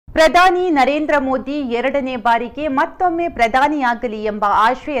ಪ್ರಧಾನಿ ನರೇಂದ್ರ ಮೋದಿ ಎರಡನೇ ಬಾರಿಗೆ ಮತ್ತೊಮ್ಮೆ ಪ್ರಧಾನಿಯಾಗಲಿ ಎಂಬ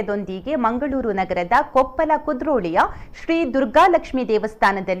ಆಶಯದೊಂದಿಗೆ ಮಂಗಳೂರು ನಗರದ ಕೊಪ್ಪಲ ಕುದ್ರೋಳಿಯ ಶ್ರೀ ದುರ್ಗಾಲಕ್ಷ್ಮಿ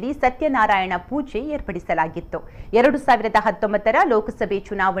ದೇವಸ್ಥಾನದಲ್ಲಿ ಸತ್ಯನಾರಾಯಣ ಪೂಜೆ ಏರ್ಪಡಿಸಲಾಗಿತ್ತು. 2019ರ ಲೋಕಸಭೆ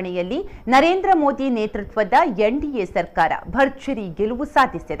ಚುನಾವಣೆಯಲ್ಲಿ ನರೇಂದ್ರ ಮೋದಿ ನೇತೃತ್ವದ ಎನ್ಡಿಎ ಸರ್ಕಾರ ಭರ್ಜರಿ ಗೆಲುವು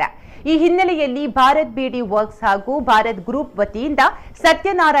ಸಾಧಿಸಿದೆ. ಈ ಹಿನ್ನೆಲೆಯಲ್ಲಿ ಭಾರತ್ ಬಿಡಿ ವರ್ಕ್ಸ್ ಹಾಗೂ ಭಾರತ್ ಗ್ರೂಪ್ ವತಿಯಿಂದ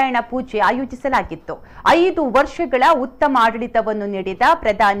ಸತ್ಯನಾರಾಯಣ ಪೂಜೆ ಆಯೋಜಿಸಲಾಗಿತ್ತು. 5 ವರ್ಷಗಳ ಉತ್ತಮ ಆಡಳಿತವನ್ನು ನೀಡಿದ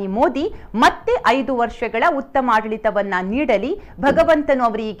ಪ್ರಧಾನಿ ಮೋದಿ ಮತ್ತೆ 5 ವರ್ಷಗಳ ಉತ್ತಮ ಆಡಳಿತವನ್ನ ನೀಡಲಿ, ಭಗವಂತನು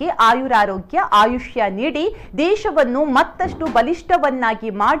ಅವರಿಗೆ ಆಯುರಾರೋಗ್ಯ ಆಯುಷ್ಯ ನೀಡಿ ದೇಶವನ್ನು ಮತ್ತಷ್ಟು ಬಲಿಷ್ಠವನ್ನಾಗಿ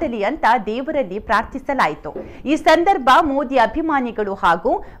ಮಾಡಲಿ ಅಂತ ದೇವರಲ್ಲಿ ಪ್ರಾರ್ಥಿಸಲಾಯಿತು. ಈ ಸಂದರ್ಭ ಮೋದಿ ಅಭಿಮಾನಿಗಳು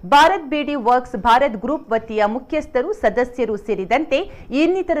ಹಾಗೂ ಭಾರತ್ ಬಿಡಿ ವರ್ಕ್ಸ್ ಭಾರತ್ ಗ್ರೂಪ್ ವತಿಯ ಮುಖ್ಯಸ್ಥರು ಸದಸ್ಯರು ಸೇರಿದಂತೆ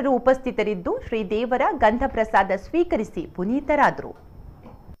ಇನ್ನಿತರರು ಉಪಸ್ಥಿತರಿದ್ದು ಶ್ರೀದೇವರ ಗಂಧ ಪ್ರಸಾದ ಸ್ವೀಕರಿಸಿ ಪುನೀತರಾದರು.